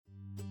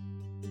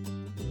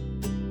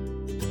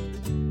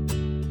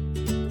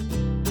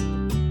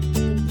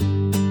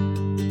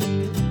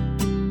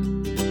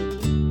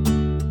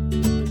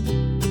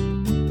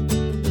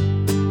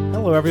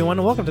Hello, everyone,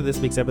 and welcome to this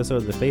week's episode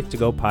of the Faith to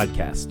Go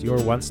podcast,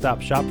 your one-stop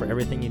shop for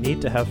everything you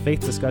need to have faith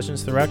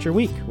discussions throughout your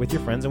week with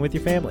your friends and with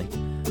your family.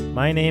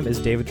 My name is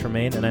David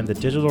Tremaine, and I'm the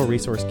Digital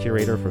Resource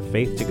Curator for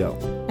Faith to Go.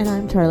 And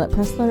I'm Charlotte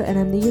Pressler, and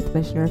I'm the Youth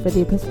Missioner for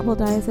the Episcopal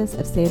Diocese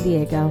of San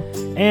Diego.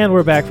 And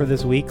we're back for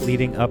this week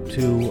leading up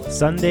to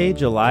Sunday,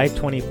 July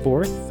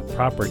 24th,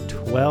 proper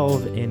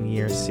 12 in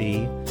Year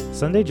C.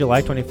 Sunday,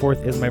 July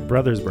 24th is my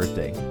brother's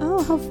birthday.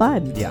 Oh, how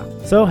fun. Yeah.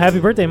 So, happy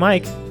birthday,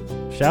 Mike.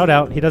 Shout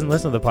out. He doesn't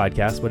listen to the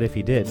podcast, but if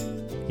he did,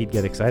 he'd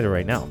get excited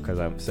right now because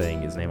I'm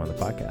saying his name on the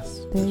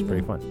podcast. It's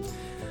pretty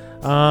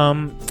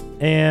fun.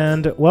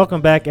 And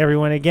welcome back,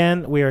 everyone,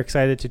 again. We are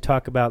excited to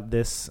talk about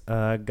this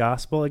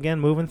gospel again,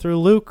 moving through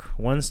Luke,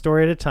 one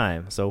story at a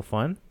time. So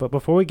fun. But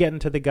before we get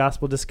into the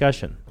gospel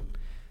discussion,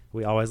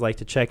 we always like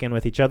to check in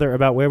with each other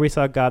about where we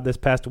saw God this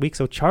past week.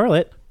 So,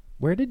 Charlotte,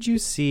 where did you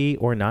see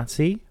or not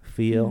see,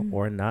 feel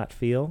or not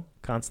feel,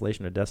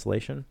 consolation or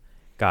desolation,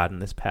 God in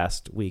this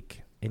past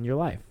week in your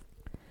life?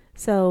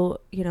 So,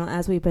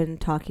 as we've been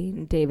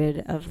talking,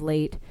 David, of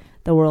late,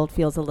 the world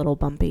feels a little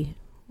bumpy,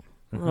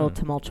 a little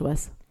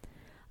tumultuous.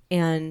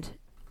 And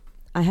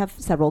I have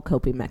several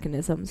coping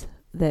mechanisms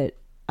that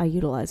I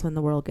utilize when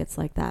the world gets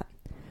like that.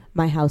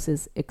 My house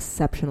is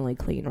exceptionally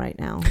clean right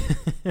now.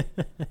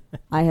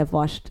 I have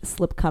washed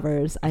slip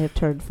covers. I have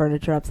turned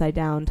furniture upside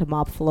down to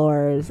mop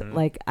floors.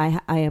 Like, I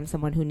am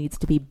someone who needs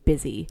to be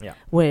busy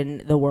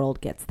when the world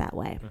gets that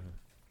way.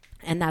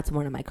 And that's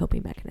one of my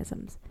coping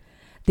mechanisms.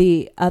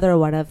 The other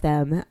one of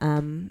them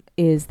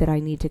is that I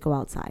need to go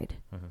outside.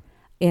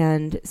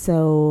 And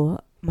so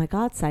my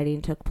God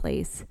sighting took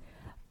place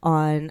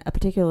on a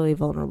particularly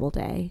vulnerable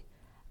day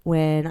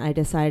when I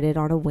decided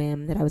on a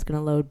whim that I was going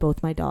to load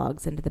both my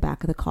dogs into the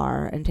back of the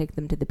car and take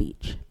them to the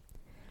beach.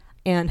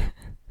 And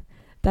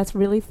that's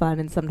really fun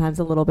and sometimes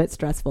a little bit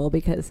stressful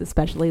because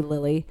especially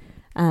Lily,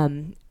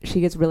 she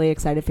gets really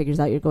excited, figures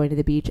out you're going to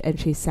the beach, and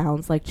she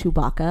sounds like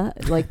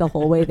Chewbacca, like the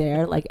whole way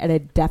there, like at a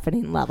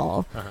deafening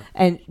level.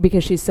 And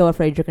because she's so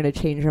afraid you're going to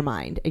change your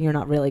mind and you're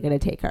not really going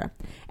to take her.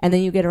 And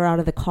then you get her out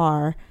of the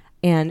car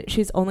and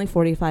she's only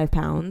 45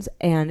 pounds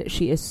and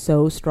she is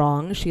so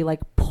strong. She like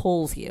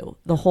pulls you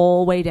the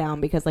whole way down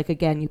because like,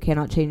 again, you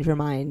cannot change your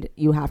mind.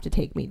 You have to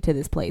take me to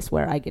this place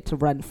where I get to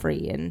run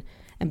free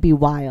and be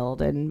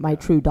wild and my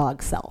true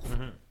dog self.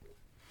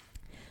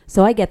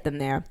 So I get them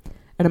there.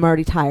 And I'm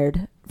already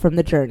tired from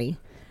the journey.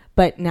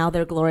 But now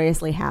they're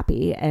gloriously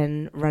happy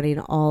and running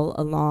all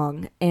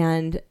along.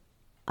 And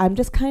I'm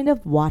just kind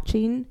of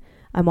watching.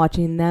 I'm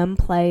watching them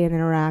play and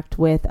interact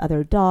with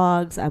other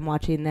dogs. I'm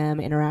watching them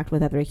interact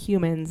with other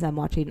humans. I'm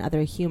watching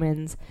other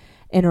humans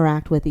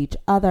interact with each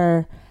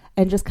other.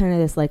 And just kind of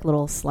this like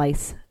little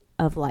slice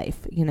of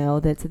life,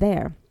 that's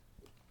there.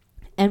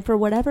 And for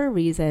whatever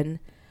reason,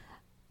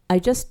 I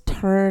just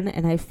turn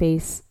and I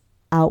face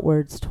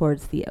outwards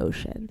towards the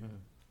ocean.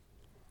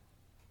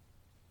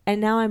 And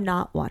now I'm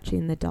not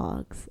watching the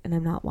dogs and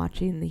I'm not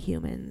watching the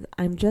humans.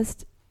 I'm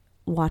just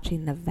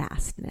watching the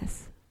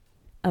vastness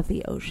of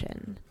the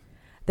ocean.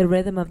 The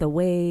rhythm of the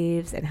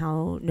waves and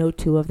how no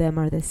two of them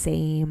are the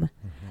same.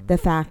 The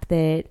fact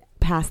that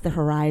past the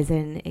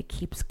horizon, it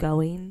keeps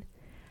going.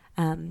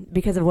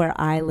 Because of where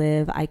I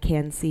live, I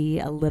can see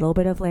a little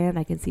bit of land.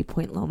 I can see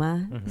Point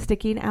Loma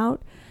sticking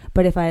out.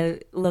 But if I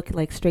look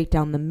like straight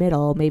down the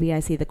middle, maybe I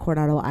see the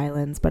Coronado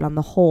Islands. But on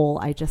the whole,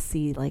 I just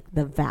see like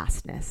the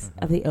vastness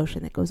of the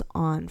ocean that goes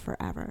on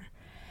forever.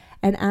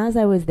 And as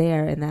I was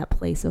there in that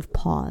place of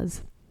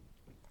pause,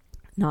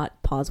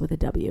 not pause with a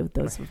W,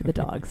 those are for the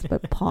dogs,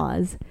 but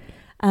pause,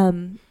 I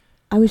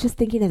was just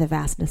thinking of the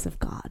vastness of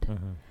God.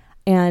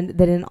 And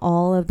that in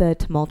all of the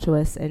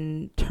tumultuous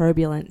and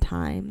turbulent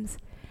times,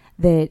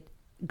 that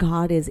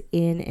God is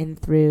in and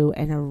through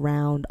and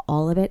around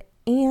all of it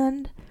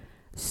and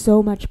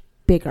so much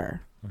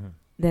bigger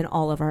than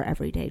all of our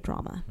everyday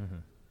drama.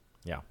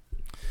 Yeah.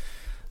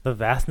 The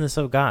vastness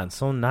of God.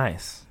 So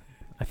nice.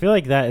 I feel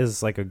like that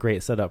is like a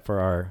great setup for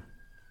our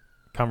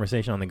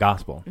conversation on the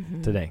gospel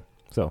today.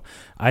 So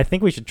I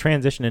think we should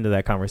transition into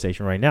that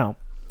conversation right now.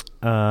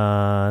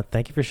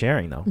 Thank you for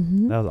sharing, though.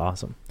 That was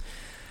awesome.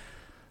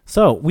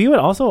 So we would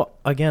also,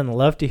 again,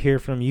 love to hear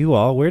from you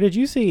all. Where did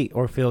you see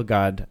or feel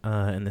God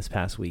in this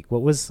past week? Where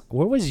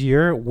was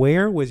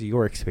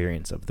your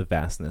experience of the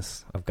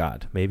vastness of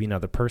God? Maybe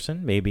another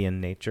person, maybe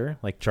in nature,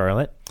 like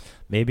Charlotte,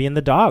 maybe in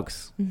the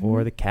dogs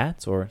or the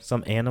cats or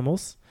some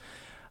animals.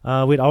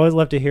 We'd always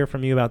love to hear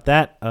from you about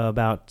that,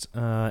 about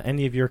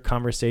any of your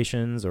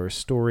conversations or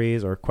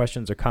stories or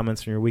questions or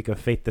comments from your week of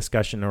faith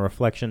discussion or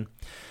reflection.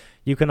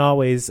 You can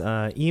always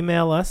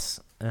email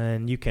us.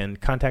 And you can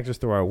contact us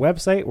through our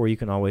website, where you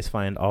can always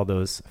find all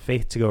those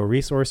Faith to Go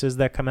resources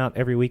that come out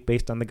every week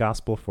based on the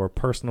gospel for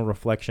personal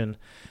reflection,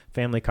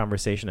 family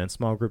conversation, and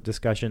small group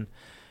discussion.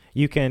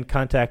 You can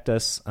contact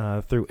us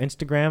through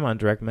Instagram on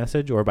direct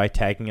message or by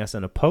tagging us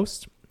in a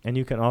post. And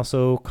you can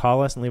also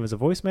call us and leave us a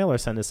voicemail or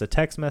send us a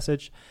text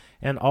message.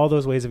 And all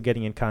those ways of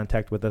getting in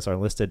contact with us are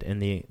listed in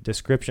the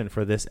description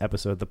for this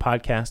episode of the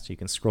podcast. You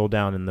can scroll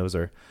down, and those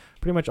are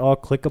pretty much all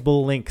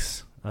clickable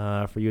links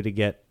for you to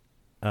get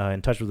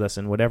in touch with us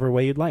in whatever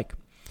way you'd like.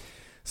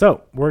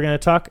 So we're going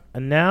to talk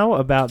now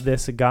about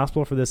this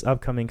gospel for this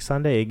upcoming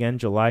Sunday, again,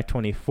 July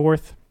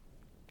 24th.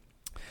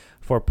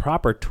 For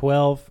proper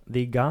 12,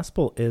 the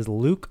gospel is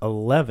Luke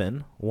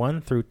 11,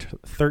 1 through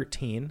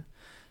 13.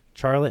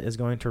 Charlotte is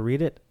going to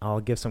read it.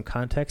 I'll give some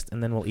context,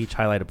 and then we'll each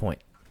highlight a point.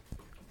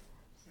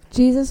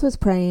 Jesus was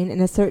praying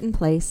in a certain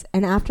place,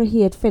 and after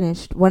he had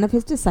finished, one of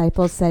his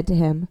disciples said to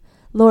him,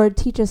 Lord,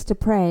 teach us to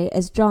pray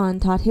as John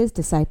taught his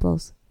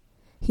disciples.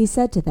 He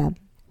said to them,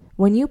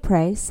 When you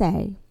pray,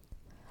 say,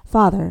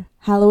 Father,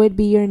 hallowed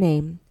be your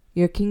name,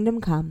 your kingdom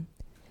come.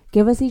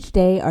 Give us each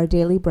day our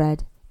daily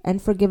bread,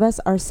 and forgive us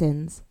our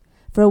sins,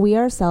 for we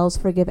ourselves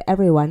forgive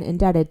everyone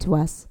indebted to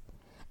us.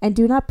 And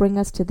do not bring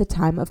us to the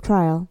time of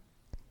trial.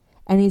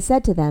 And he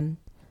said to them,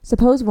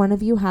 Suppose one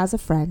of you has a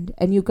friend,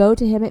 and you go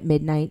to him at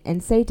midnight,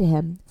 and say to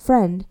him,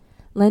 Friend,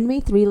 lend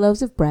me 3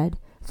 loaves of bread,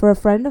 for a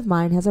friend of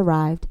mine has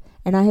arrived,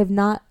 and I have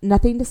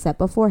nothing to set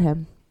before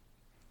him.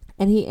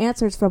 And he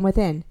answers from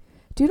within,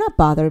 Do not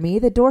bother me,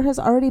 the door has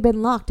already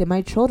been locked, and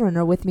my children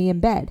are with me in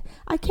bed.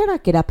 I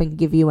cannot get up and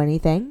give you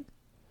anything.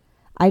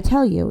 I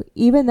tell you,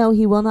 even though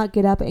he will not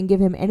get up and give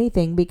him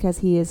anything because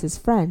he is his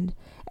friend,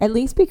 at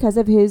least because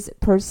of his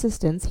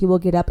persistence he will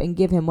get up and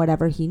give him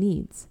whatever he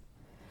needs.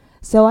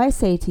 So I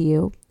say to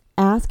you,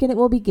 ask and it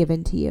will be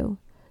given to you.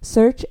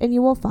 Search and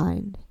you will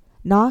find.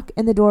 Knock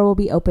and the door will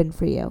be opened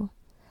for you.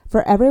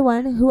 For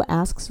everyone who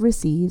asks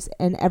receives,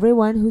 and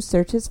everyone who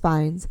searches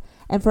finds,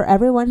 and for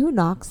everyone who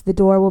knocks the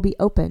door will be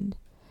opened.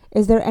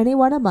 Is there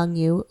anyone among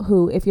you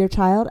who, if your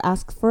child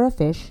asks for a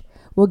fish,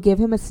 will give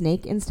him a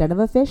snake instead of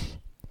a fish?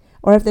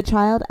 Or if the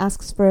child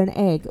asks for an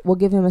egg, will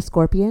give him a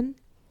scorpion?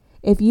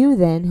 If you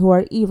then, who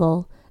are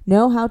evil,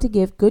 know how to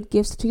give good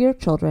gifts to your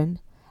children,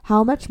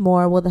 how much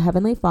more will the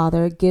Heavenly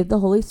Father give the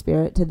Holy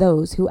Spirit to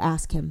those who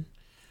ask him?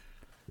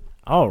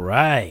 All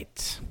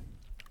right.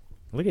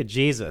 Look at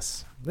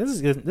Jesus.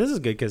 This is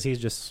good because he's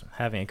just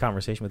having a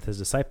conversation with his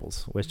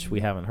disciples, which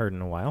we haven't heard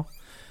in a while,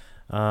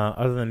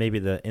 other than maybe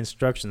the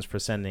instructions for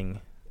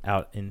sending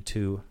out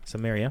into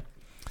Samaria.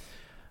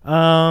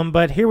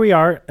 But here we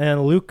are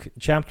in Luke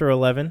chapter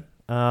 11.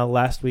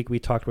 Last week we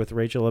talked with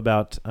Rachel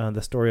about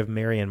the story of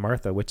Mary and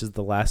Martha, which is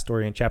the last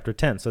story in chapter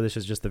 10. So this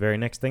is just the very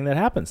next thing that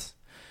happens.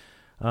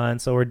 And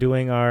so we're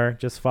doing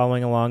just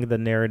following along the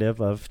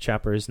narrative of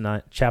chapters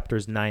 9,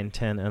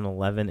 10, and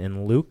 11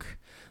 in Luke,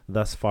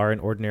 thus far in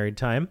ordinary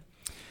time.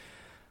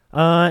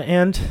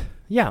 And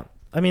yeah,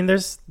 I mean,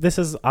 this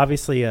is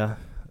obviously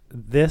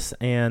this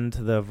and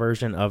the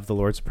version of the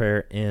Lord's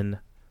Prayer in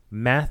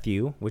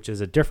Matthew, which is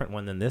a different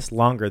one than this,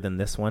 longer than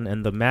this one.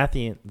 And the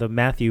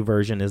Matthew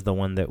version is the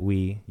one that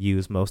we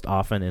use most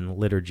often in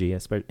liturgy,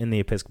 especially in the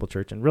Episcopal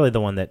Church, and really the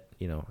one that,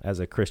 as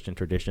a Christian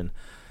tradition,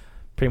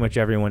 pretty much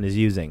everyone is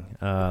using.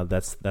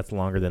 That's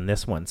longer than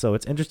this one. So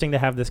it's interesting to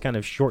have this kind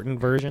of shortened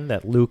version,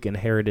 that Luke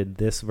inherited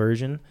this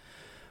version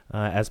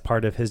as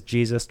part of his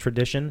Jesus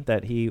tradition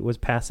that he was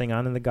passing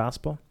on in the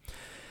gospel.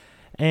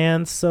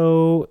 And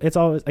so it's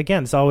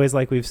always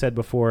like we've said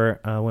before,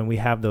 when we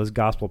have those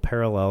gospel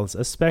parallels,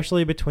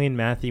 especially between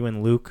Matthew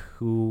and Luke,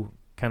 who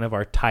kind of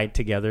are tied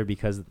together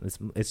because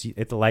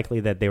it's likely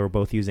that they were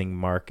both using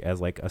Mark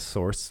as like a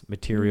source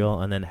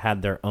material, and then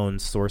had their own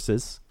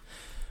sources.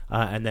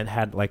 And then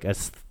had like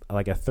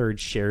a third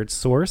shared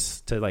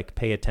source to like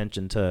pay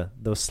attention to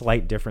those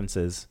slight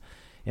differences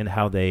in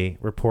how they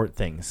report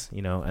things,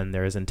 and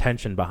there is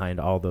intention behind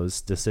all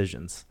those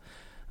decisions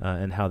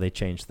and how they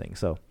change things.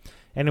 So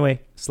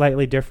anyway,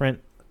 slightly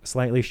different,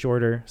 slightly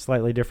shorter,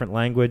 slightly different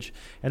language.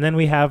 And then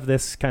we have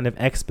this kind of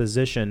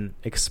exposition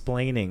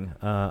explaining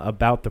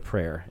about the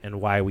prayer and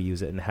why we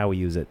use it and how we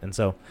use it. And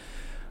so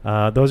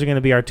those are going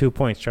to be our 2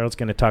 points. Charlotte's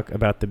going to talk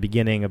about the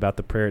beginning, about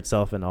the prayer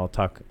itself, and I'll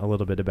talk a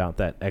little bit about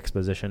that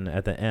exposition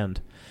at the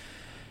end.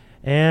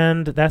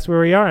 And that's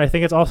where we are. I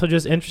think it's also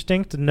just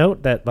interesting to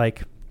note that,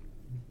 like,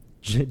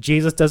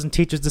 Jesus doesn't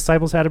teach his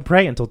disciples how to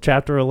pray until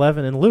chapter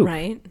 11 in Luke,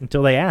 right?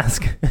 Until they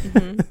ask.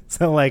 Mm-hmm.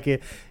 So, like,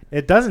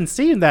 it doesn't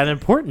seem that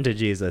important to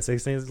Jesus. It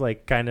seems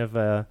like kind of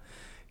an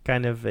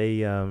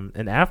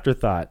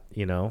afterthought,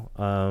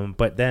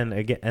 but then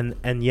again,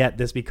 and yet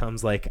this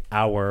becomes like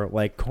our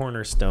like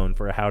cornerstone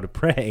for how to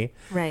pray.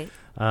 Right.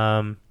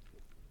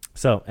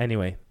 So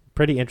anyway,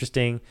 pretty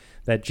interesting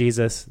that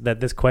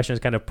this question is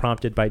kind of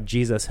prompted by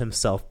Jesus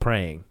himself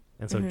praying.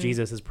 And so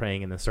Jesus is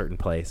praying in a certain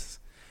place,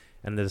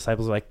 and the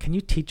disciples are like, can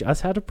you teach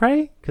us how to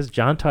pray? Because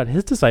John taught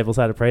his disciples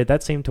how to pray.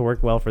 That seemed to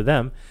work well for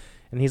them.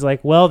 And he's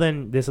like, well,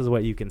 then this is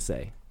what you can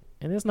say.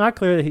 And it's not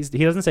clear that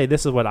he doesn't say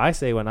this is what I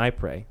say when I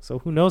pray. So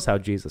who knows how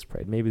Jesus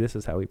prayed? Maybe this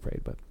is how he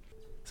prayed. But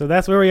so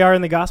that's where we are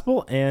in the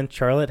gospel, and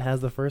Charlotte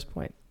has the first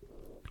point.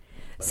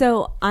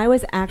 So I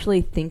was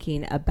actually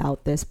thinking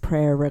about this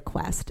prayer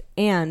request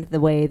and the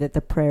way that the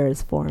prayer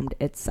is formed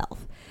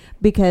itself.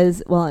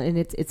 Because, well, and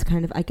it's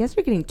kind of, I guess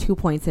you're getting 2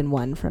 points in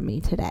one from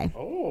me today.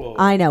 Oh.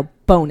 I know,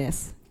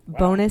 bonus. Wow.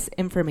 Bonus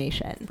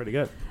information. Pretty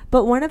good.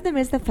 But one of them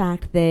is the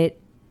fact that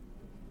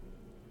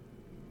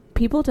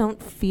people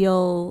don't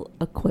feel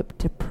equipped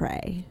to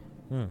pray,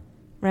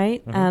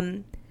 right?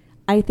 Mm-hmm.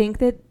 I think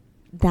that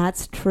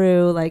that's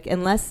true. Like,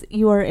 unless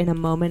you are in a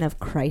moment of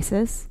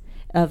crisis,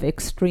 of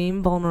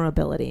extreme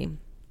vulnerability,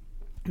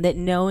 that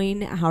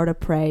knowing how to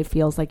pray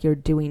feels like you're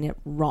doing it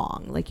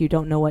wrong, like you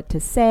don't know what to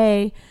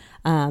say,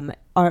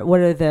 what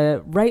are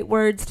the right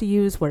words to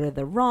use, what are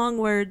the wrong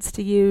words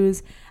to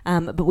use,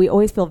 but we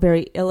always feel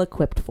very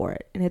ill-equipped for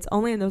it. And it's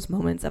only in those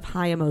moments of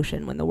high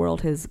emotion when the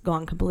world has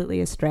gone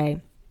completely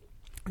astray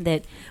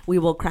that we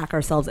will crack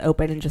ourselves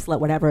open and just let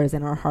whatever is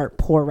in our heart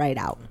pour right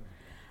out.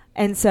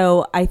 And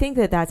so I think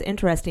that that's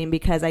interesting,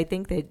 because I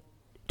think that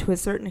to a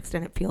certain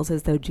extent it feels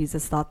as though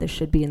Jesus thought this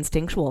should be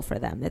instinctual for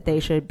them, that they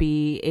should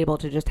be able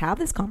to just have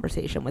this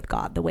conversation with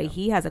God the way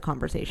he has a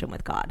conversation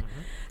with God.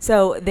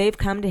 So they've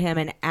come to him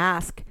and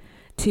asked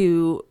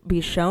to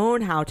be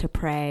shown how to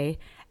pray,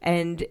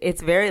 and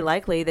it's very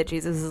likely that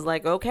Jesus is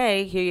like,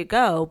 okay, here you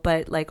go,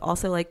 but like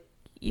also like,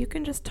 you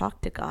can just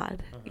talk to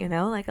God, you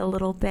know, like a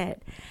little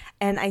bit.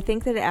 And I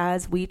think that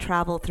as we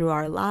travel through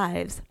our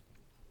lives,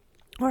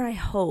 or I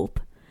hope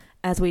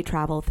as we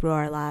travel through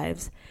our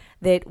lives,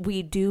 that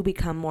we do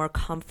become more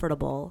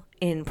comfortable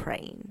in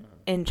praying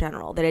in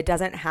general, that it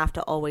doesn't have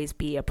to always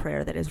be a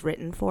prayer that is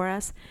written for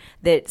us,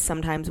 that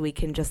sometimes we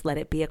can just let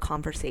it be a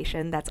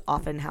conversation. That's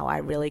often how I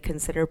really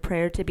consider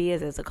prayer to be,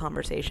 is as a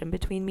conversation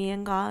between me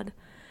and God.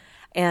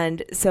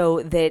 And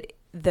so that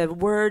the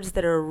words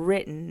that are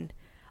written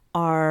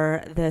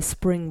are the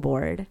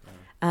springboard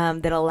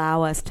that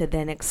allow us to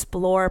then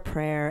explore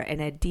prayer in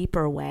a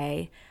deeper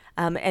way.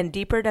 And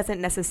deeper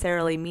doesn't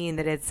necessarily mean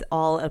that it's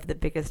all of the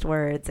biggest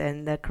words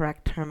and the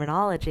correct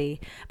terminology,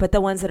 but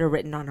the ones that are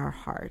written on our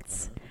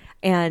hearts.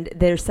 And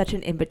there's such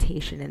an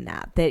invitation in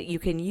that you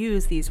can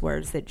use these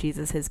words that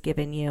Jesus has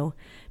given you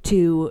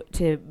to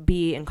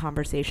be in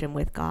conversation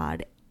with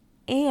God.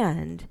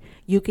 And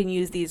you can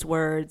use these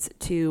words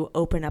to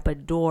open up a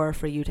door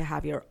for you to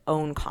have your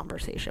own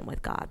conversation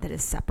with God that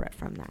is separate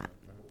from that.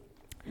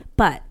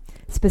 But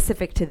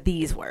specific to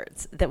these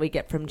words that we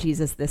get from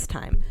Jesus this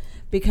time,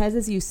 because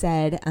as you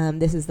said,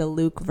 this is the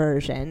Luke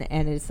version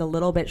and it's a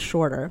little bit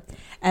shorter.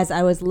 As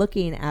I was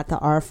looking at the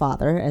Our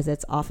Father, as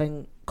it's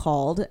often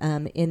called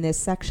in this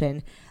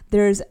section,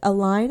 there's a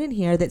line in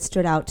here that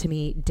stood out to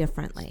me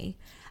differently.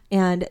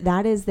 And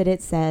that is that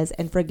it says,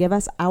 and forgive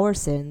us our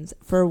sins,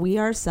 for we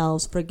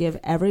ourselves forgive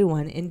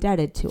everyone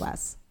indebted to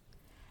us.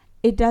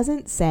 It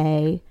doesn't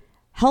say,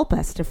 help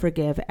us to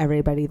forgive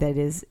everybody that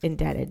is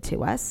indebted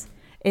to us.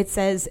 It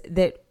says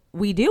that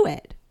we do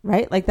it,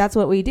 right? Like that's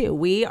what we do.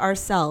 We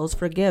ourselves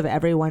forgive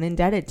everyone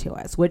indebted to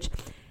us, which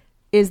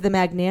is the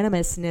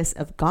magnanimousness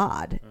of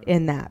God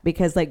in that,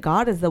 because like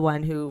God is the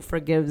one who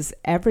forgives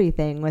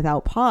everything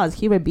without pause.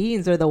 Human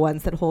beings are the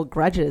ones that hold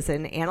grudges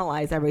and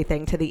analyze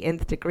everything to the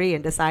nth degree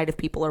and decide if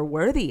people are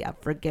worthy of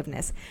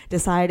forgiveness,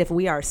 decide if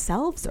we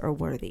ourselves are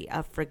worthy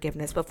of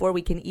forgiveness before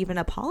we can even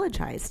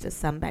apologize to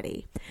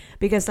somebody.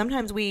 Because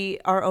sometimes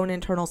our own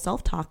internal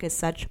self-talk is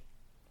such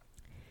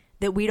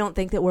that we don't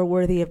think that we're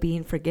worthy of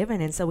being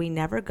forgiven. And so we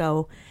never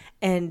go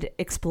and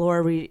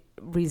explore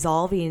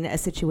resolving a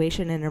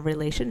situation in a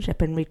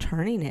relationship and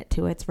returning it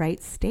to its right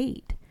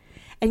state.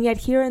 And yet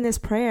here in this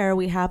prayer,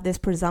 we have this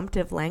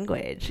presumptive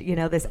language,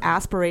 this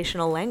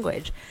aspirational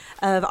language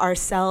of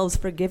ourselves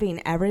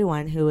forgiving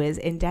everyone who is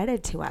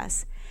indebted to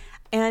us.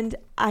 And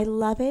I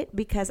love it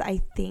because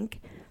I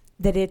think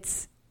that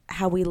it's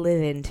how we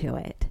live into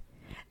it.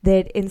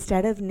 That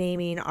instead of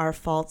naming our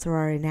faults or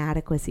our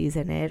inadequacies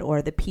in it,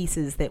 or the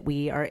pieces that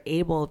we are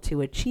able to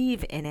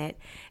achieve in it,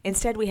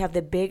 instead we have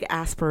the big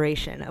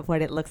aspiration of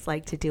what it looks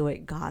like to do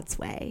it God's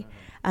way.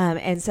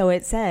 And so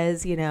it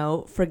says,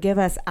 forgive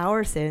us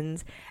our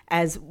sins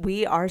as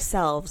we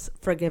ourselves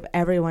forgive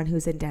everyone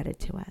who's indebted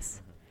to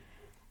us.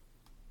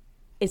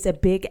 It's a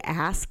big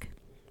ask,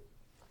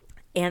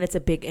 and it's a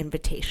big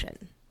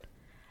invitation,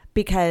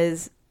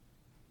 because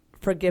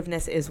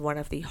forgiveness is one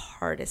of the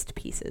hardest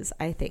pieces,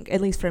 I think,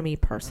 at least for me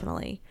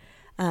personally,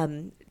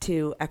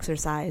 to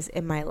exercise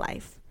in my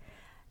life,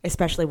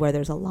 especially where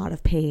there's a lot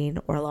of pain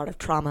or a lot of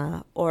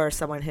trauma, or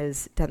someone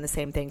has done the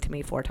same thing to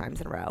me 4 times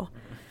in a row.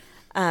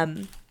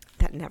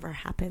 That never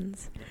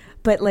happens.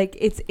 But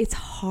it's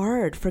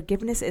hard.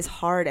 Forgiveness is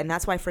hard. And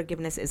that's why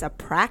forgiveness is a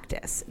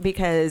practice,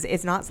 because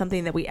it's not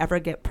something that we ever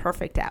get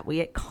perfect at.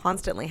 We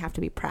constantly have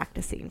to be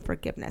practicing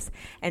forgiveness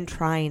and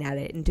trying at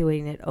it and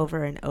doing it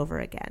over and over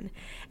again.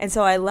 And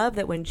so I love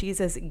that when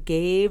Jesus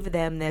gave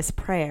them this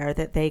prayer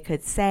that they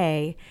could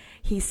say,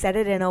 he said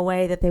it in a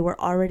way that they were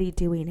already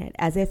doing it,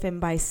 as if and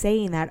by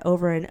saying that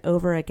over and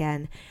over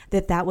again,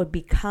 that would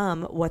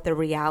become what the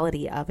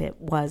reality of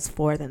it was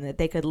for them, that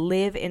they could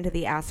live into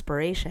the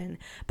aspiration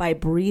by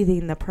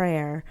breathing the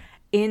prayer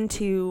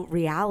into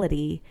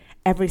reality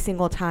every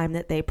single time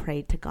that they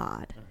prayed to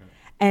God.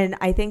 And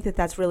I think that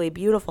that's really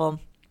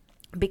beautiful,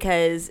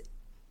 because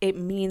it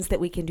means that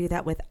we can do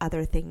that with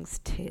other things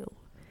too.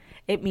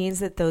 It means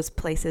that those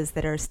places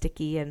that are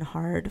sticky and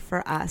hard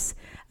for us,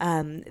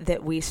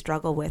 that we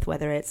struggle with,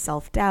 whether it's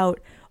self-doubt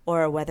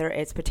or whether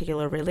it's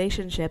particular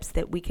relationships,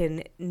 that we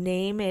can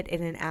name it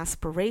in an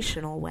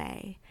aspirational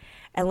way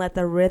and let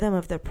the rhythm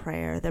of the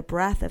prayer, the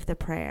breath of the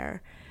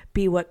prayer,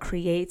 be what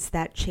creates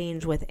that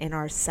change within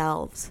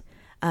ourselves,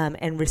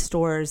 and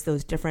restores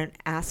those different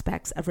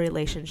aspects of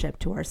relationship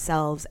to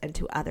ourselves and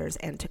to others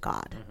and to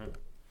God. Mm-hmm.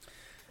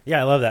 Yeah,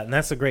 I love that. And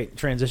that's a great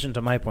transition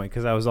to my point,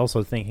 because I was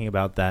also thinking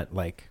about that,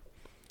 like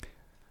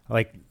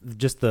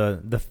just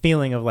the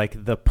feeling of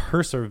like the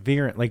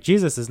perseverance. Like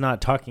Jesus is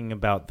not talking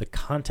about the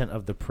content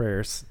of the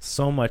prayers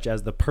so much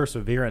as the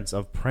perseverance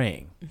of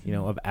praying,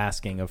 of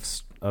asking,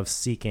 of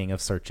seeking,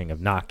 of searching,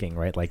 of knocking,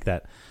 right? Like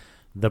that,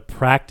 the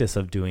practice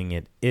of doing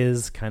it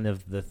is kind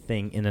of the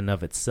thing in and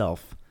of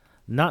itself,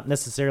 not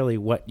necessarily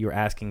what you're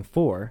asking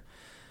for.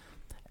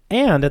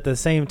 And at the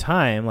same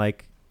time,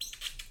 like,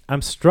 I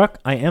am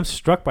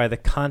struck by the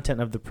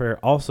content of the prayer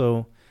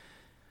also.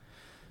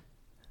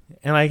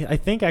 And I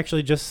think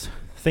actually just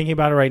thinking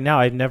about it right now,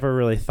 I've never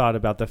really thought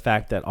about the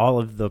fact that all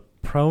of the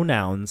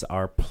pronouns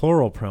are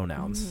plural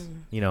pronouns,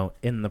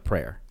 in the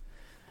prayer.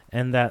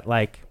 And that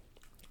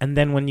and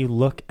then when you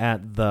look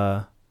at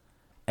the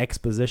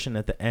exposition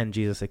at the end,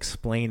 Jesus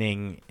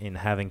explaining and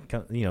having,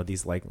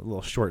 these like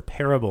little short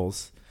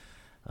parables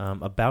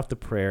about the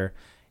prayer,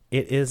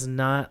 it is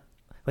not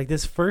like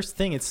this first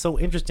thing. It's so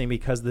interesting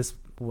because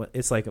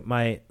it's like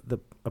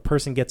a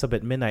person gets up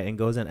at midnight and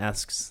goes and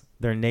asks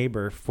their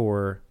neighbor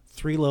for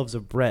 3 loaves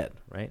of bread,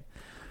 right?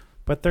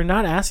 But they're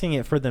not asking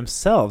it for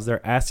themselves.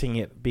 They're asking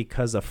it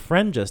because a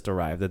friend just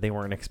arrived that they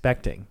weren't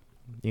expecting,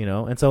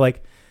 And so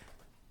like,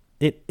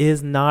 it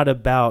is not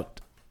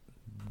about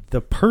the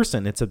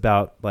person. It's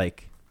about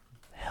like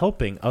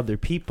helping other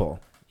people.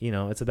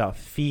 It's about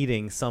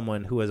feeding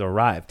someone who has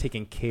arrived,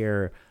 taking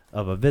care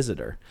of a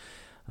visitor.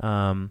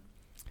 And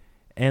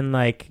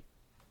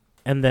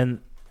then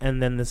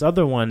this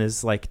other one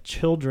is like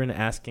children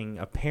asking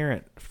a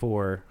parent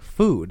for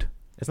food.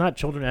 It's not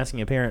children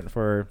asking a parent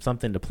for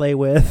something to play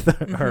with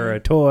or a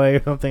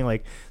toy or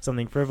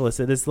something frivolous.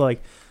 It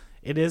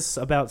is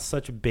about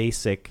such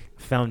basic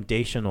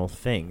foundational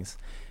things.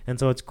 And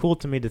so it's cool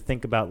to me to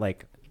think about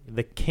like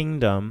the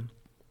kingdom,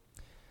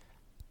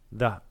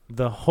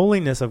 the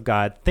holiness of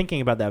God,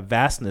 thinking about that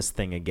vastness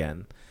thing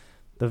again,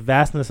 the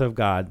vastness of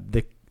God,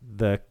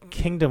 the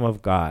kingdom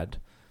of God,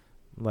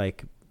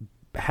 like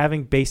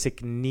having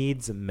basic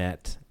needs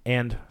met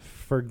and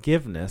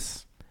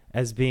forgiveness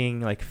as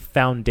being like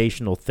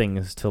foundational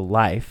things to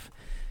life,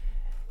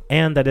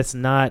 and that it's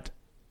not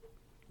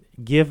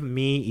give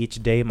me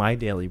each day my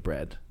daily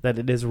bread, that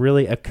it is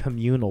really a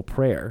communal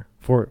prayer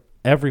for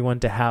everyone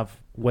to have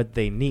what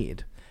they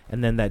need.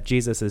 And then that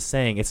Jesus is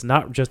saying it's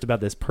not just about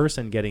this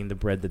person getting the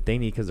bread that they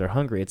need because they're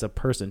hungry. It's a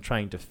person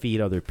trying to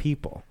feed other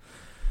people.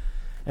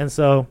 And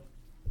so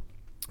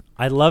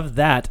I love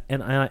that.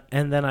 And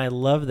then I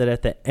love that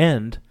at the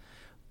end,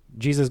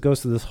 Jesus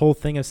goes through this whole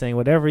thing of saying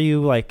whatever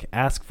you like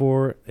ask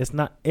for,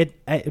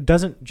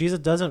 Jesus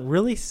doesn't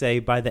really say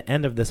by the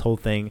end of this whole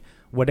thing,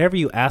 whatever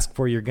you ask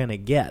for, you're going to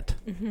get.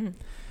 Mm-hmm.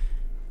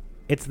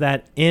 It's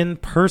that in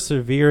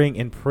persevering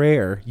in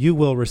prayer, you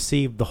will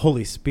receive the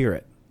Holy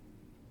Spirit.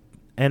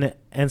 And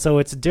so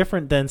it's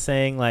different than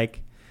saying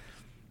like,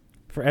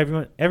 for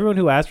everyone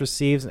who asks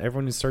receives, and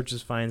everyone who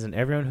searches finds, and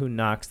everyone who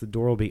knocks, the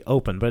door will be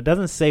open. But it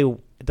doesn't say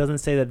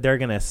that they're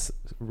going to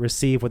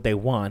receive what they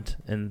want,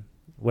 and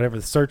whatever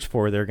they search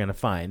for, they're going to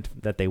find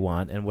that they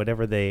want, and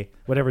whatever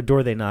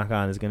door they knock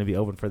on is going to be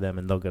open for them,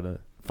 and they're going to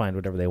find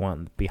whatever they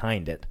want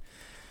behind it.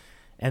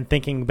 And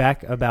thinking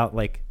back about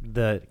like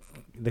the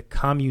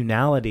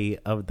communality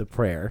of the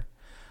prayer,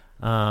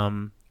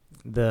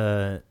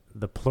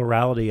 the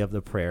plurality of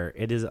the prayer,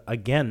 it is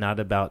again not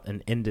about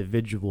an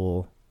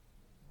individual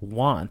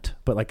want,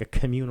 but like a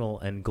communal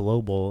and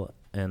global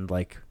and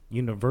like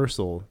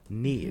universal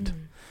need. Mm.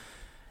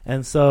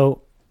 And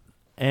so,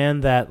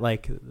 and that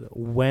like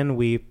when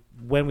we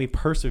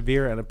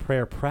persevere in a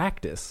prayer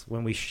practice,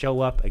 when we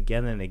show up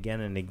again and again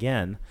and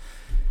again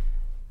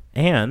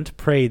and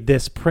pray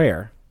this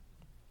prayer,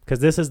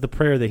 because this is the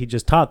prayer that he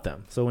just taught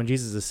them. So when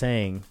Jesus is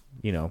saying,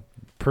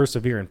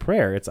 persevere in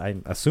prayer,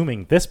 I'm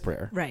assuming this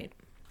prayer. Right.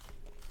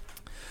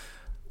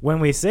 When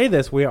we say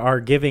this, we are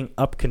giving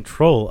up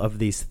control of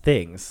these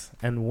things.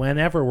 And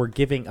whenever we're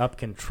giving up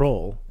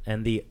control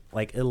and the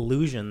like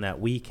illusion that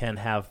we can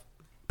have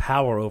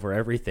power over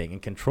everything and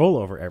control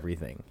over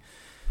everything,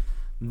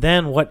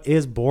 then what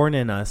is born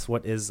in us,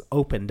 what is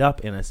opened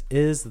up in us,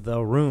 is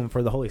the room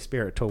for the Holy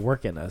Spirit to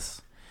work in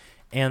us.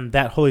 And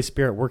that Holy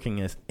Spirit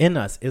working in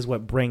us is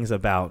what brings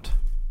about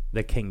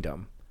the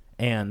kingdom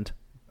and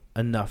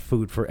enough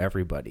food for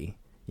everybody,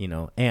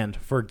 and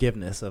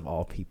forgiveness of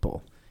all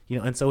people.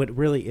 And so it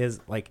really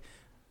is like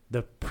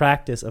the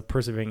practice of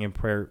persevering in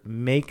prayer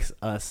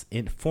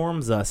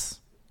informs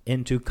us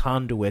into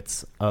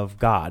conduits of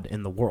God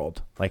in the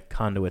world, like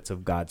conduits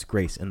of God's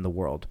grace in the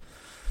world.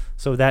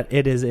 So that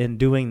it is in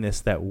doing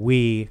this that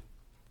we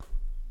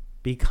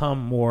become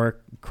more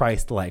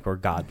Christ-like or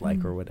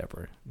God-like or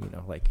whatever,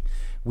 like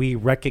we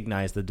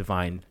recognize the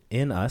divine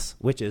in us,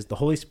 which is the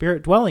Holy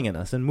Spirit dwelling in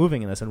us and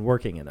moving in us and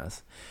working in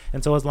us.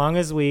 And so as long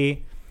as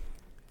we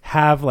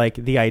have like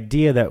the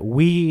idea that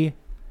we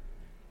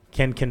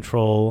can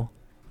control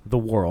the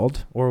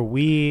world, or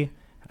we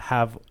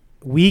have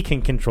we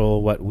can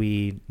control what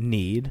we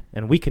need,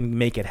 and we can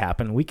make it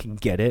happen. We can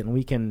get it, and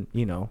we can,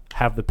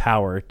 have the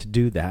power to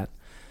do that.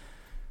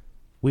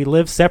 We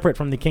live separate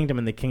from the kingdom,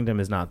 and the kingdom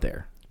is not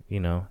there,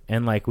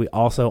 And like we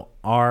also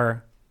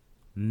are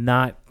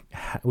not,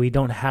 we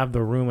don't have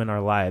the room in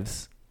our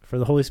lives for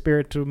the Holy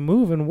Spirit to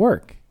move and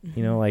work,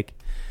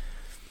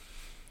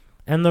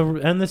 and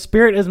the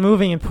Spirit is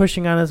moving and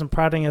pushing on us and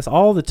prodding us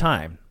all the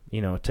time,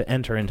 to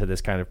enter into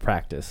this kind of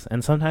practice.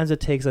 And sometimes it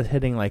takes us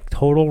hitting like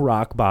total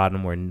rock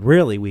bottom where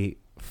really we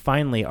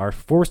finally are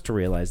forced to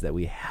realize that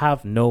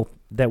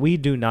that we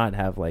do not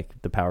have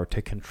like the power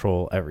to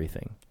control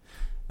everything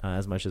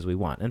as much as we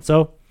want. And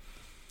so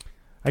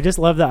I just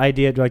love the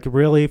idea, like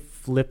really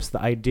flips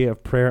the idea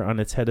of prayer on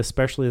its head,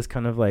 especially this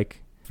kind of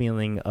like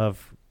feeling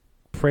of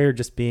prayer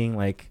just being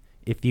like,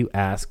 if you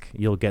ask,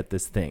 you'll get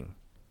this thing.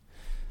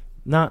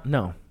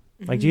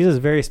 Like Jesus is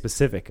very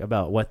specific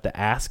about what the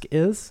ask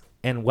is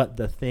and what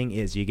the thing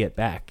is you get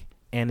back.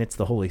 And it's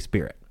the Holy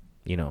Spirit,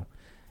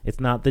 It's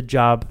not the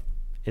job.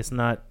 It's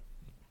not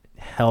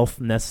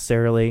health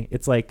necessarily.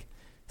 It's like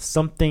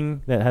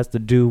something that has to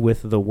do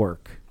with the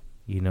work,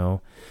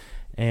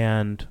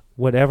 and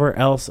whatever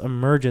else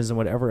emerges and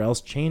whatever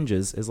else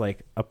changes is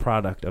like a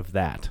product of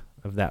that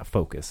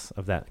focus,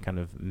 of that kind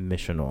of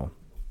missional,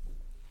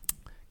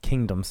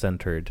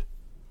 kingdom-centered,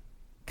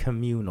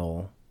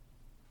 communal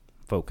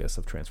focus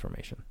of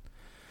transformation.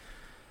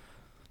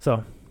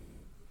 So,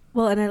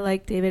 well, and I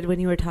like, David, when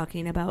you were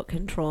talking about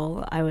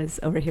control, I was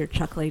over here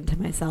chuckling to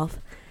myself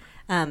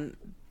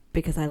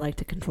because I like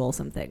to control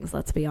some things,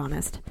 let's be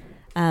honest.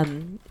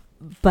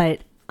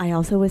 But I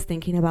also was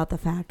thinking about the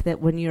fact that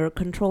when you're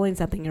controlling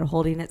something, you're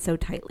holding it so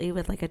tightly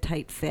with like a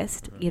tight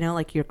fist,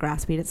 like you're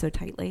grasping it so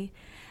tightly.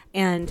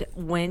 And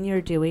when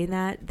you're doing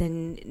that,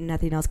 then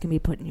nothing else can be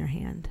put in your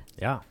hand.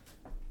 Yeah,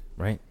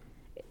 right.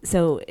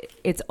 So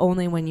it's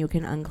only when you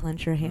can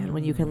unclench your hand,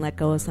 when you can let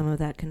go of some of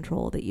that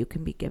control, that you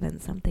can be given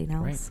something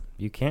else. Right.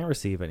 You can't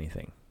receive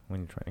anything when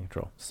you're trying to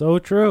control. So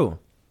true.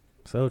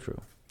 So true.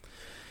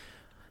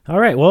 All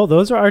right. Well,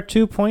 those are our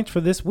 2 points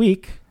for this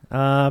week.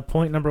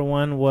 Point number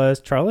 1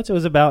 was Charlotte's. It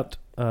was about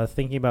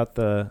thinking about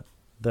the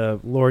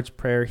Lord's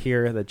Prayer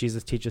here that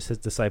Jesus teaches his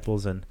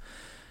disciples, and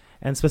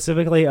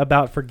specifically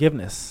about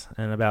forgiveness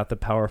and about the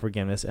power of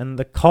forgiveness and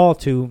the call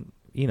to,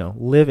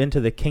 live into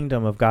the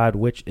kingdom of God,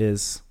 which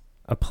is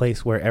a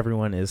place where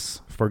everyone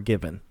is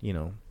forgiven,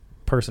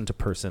 person to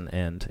person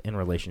and in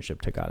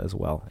relationship to God as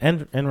well,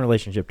 and in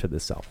relationship to the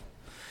self.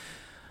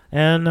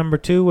 And number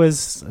 2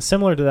 was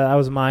similar to that. That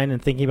was mine,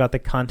 and thinking about the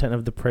content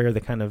of the prayer, the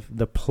kind of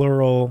the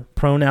plural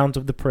pronouns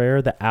of the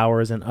prayer, the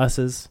ours and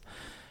us's,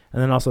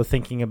 and then also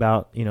thinking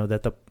about,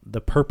 that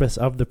the purpose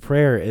of the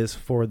prayer is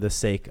for the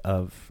sake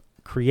of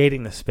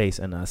creating the space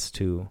in us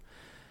to,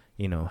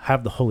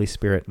 have the Holy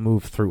Spirit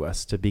move through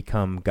us to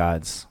become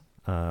God's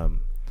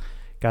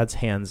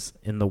hands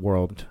in the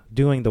world,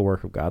 doing the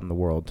work of God in the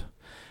world,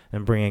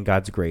 and bringing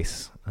God's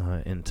grace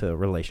into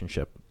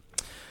relationship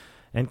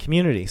and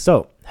community.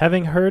 So,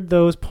 having heard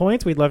those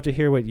points, we'd love to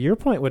hear what your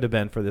point would have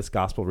been for this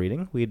gospel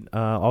reading. We'd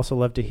also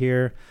love to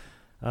hear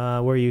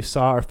where you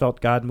saw or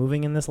felt God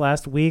moving in this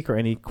last week, or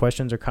any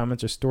questions or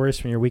comments or stories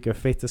from your week of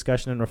faith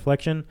discussion and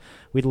reflection.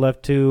 We'd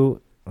love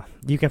to.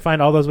 You can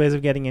find all those ways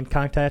of getting in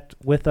contact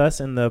with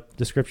us in the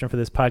description for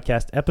this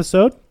podcast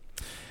episode.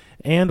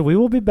 And we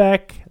will be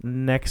back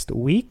next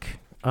week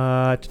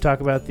to talk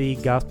about the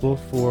gospel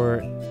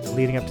for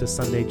leading up to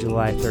Sunday,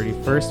 July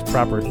 31st,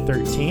 proper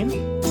 13.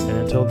 And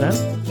until then,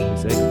 we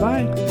say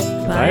goodbye.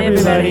 Bye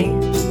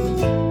everybody.